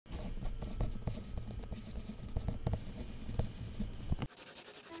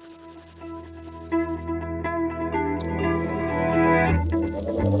So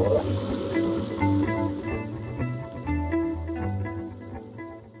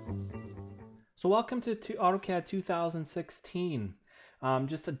welcome to AutoCAD 2016.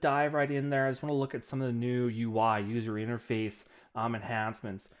 Just to dive right in there, I just want to look at some of the new UI, user interface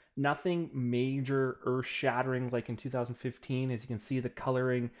enhancements. Nothing major earth-shattering like in 2015. As you can see, the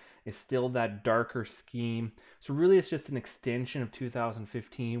coloring is still that darker scheme. So really it's just an extension of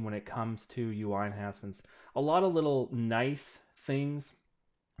 2015 when it comes to UI enhancements. A lot of little nice things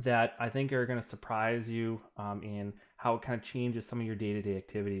that I think are going to surprise you in how it kind of changes some of your day-to-day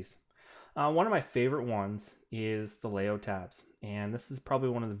activities. One of my favorite ones is the layout tabs, and this is probably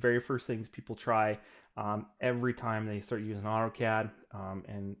one of the very first things people try every time they start using AutoCAD.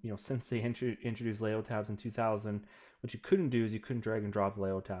 And since they introduced layout tabs in 2000, what you couldn't do is you couldn't drag and drop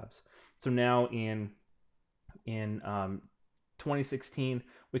layout tabs. So now in 2016,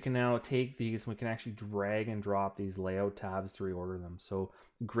 we can now take these and we can actually drag and drop these layout tabs to reorder them. So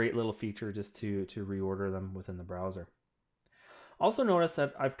great little feature just to reorder them within the browser. Also notice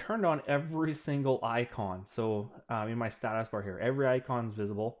that I've turned on every single icon. So in my status bar here, every icon is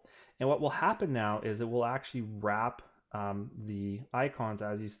visible. And what will happen now is it will actually wrap the icons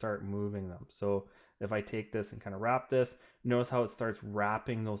as you start moving them. So if I take this and kind of wrap this, notice how it starts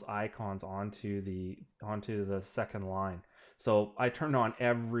wrapping those icons onto the second line. So I turned on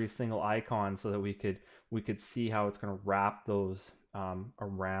every single icon so that we could see how it's going to wrap those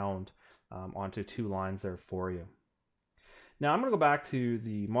around onto two lines there for you. Now I'm going to go back to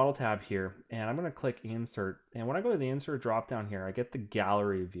the model tab here and I'm going to click insert, and when I go to the insert drop down here I get the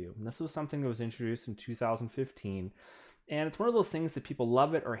gallery view, and this was something that was introduced in 2015, and it's one of those things that people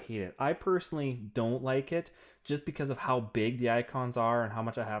love it or hate it. I personally don't like it just because of how big the icons are and how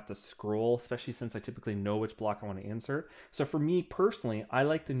much I have to scroll, especially since I typically know which block I want to insert. So for me personally, I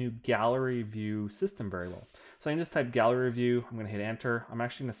like the new gallery view system very well. So I can just type gallery view, I'm going to hit enter. I'm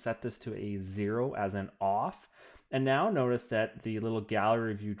actually going to set this to a 0 as in off. And now notice that the little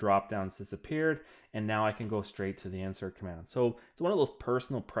gallery view drop downs disappeared, and now I can go straight to the insert command. So it's one of those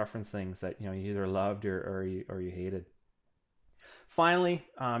personal preference things that you either loved or you hated. Finally,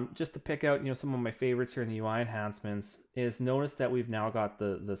 just to pick out some of my favorites here in the UI enhancements is notice that we've now got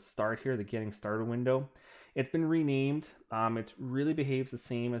the start here, the getting started window. It's been renamed. It really behaves the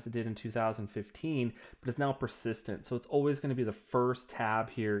same as it did in 2015, but it's now persistent. So it's always going to be the first tab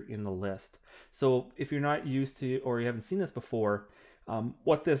here in the list. So if you're not used to or you haven't seen this before,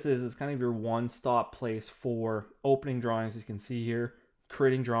 what this is kind of your one-stop place for opening drawings. You can see here,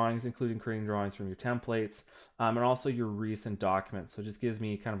 creating drawings, including creating drawings from your templates, and also your recent documents. So it just gives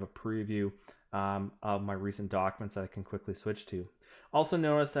me kind of a preview of my recent documents that I can quickly switch to. Also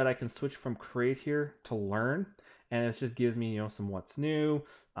notice that I can switch from create here to learn, and it just gives me some what's new,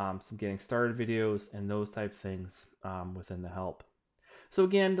 some getting started videos, and those type things within the help. So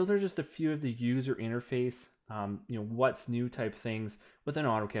again, those are just a few of the user interface, what's new type things within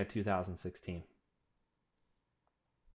AutoCAD 2016.